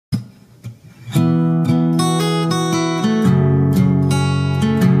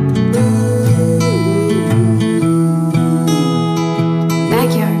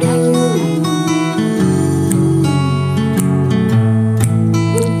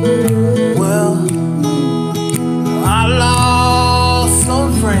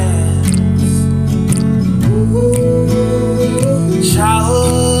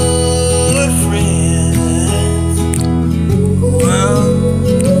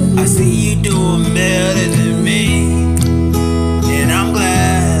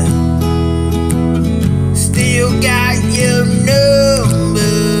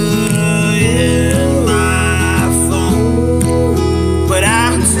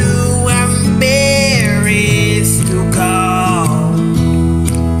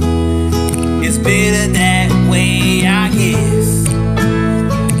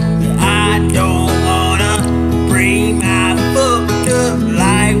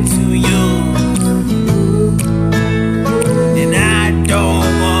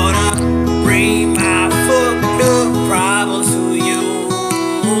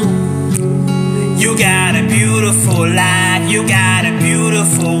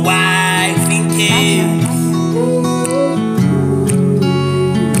beautiful wife and kids.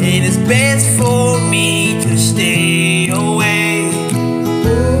 And it's best for me to stay away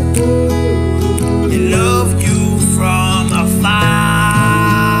and love you from afar.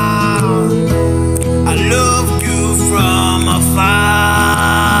 I love you from afar.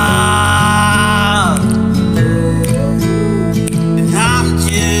 And I'm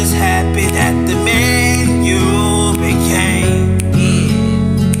just happy that the man you became.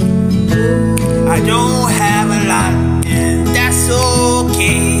 I don't have a lot, and that's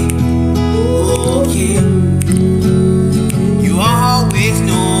okay. Okay. You always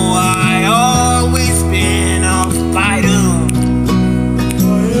know I always been a fighter,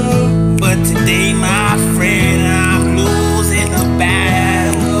 but today, my friend, I'm losing the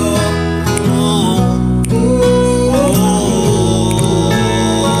battle.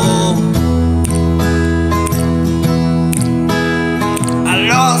 I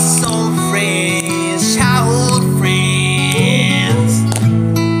lost some friends, childhood friends,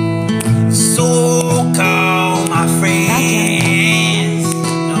 so-called my friends.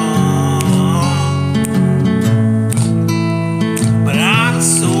 No. But I'm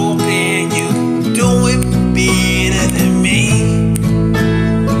so glad you're doing better than me.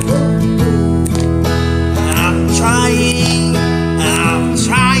 I'm trying, I'm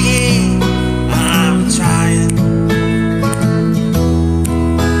trying, I'm trying.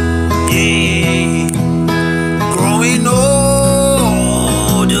 Yeah, growing older,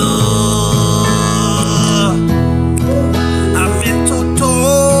 I'm into torture.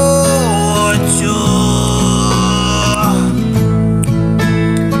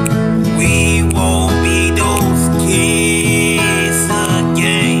 We won't be those kids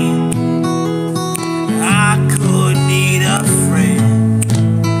again. I could need a friend.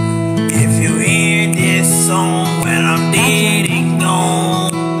 If you hear this song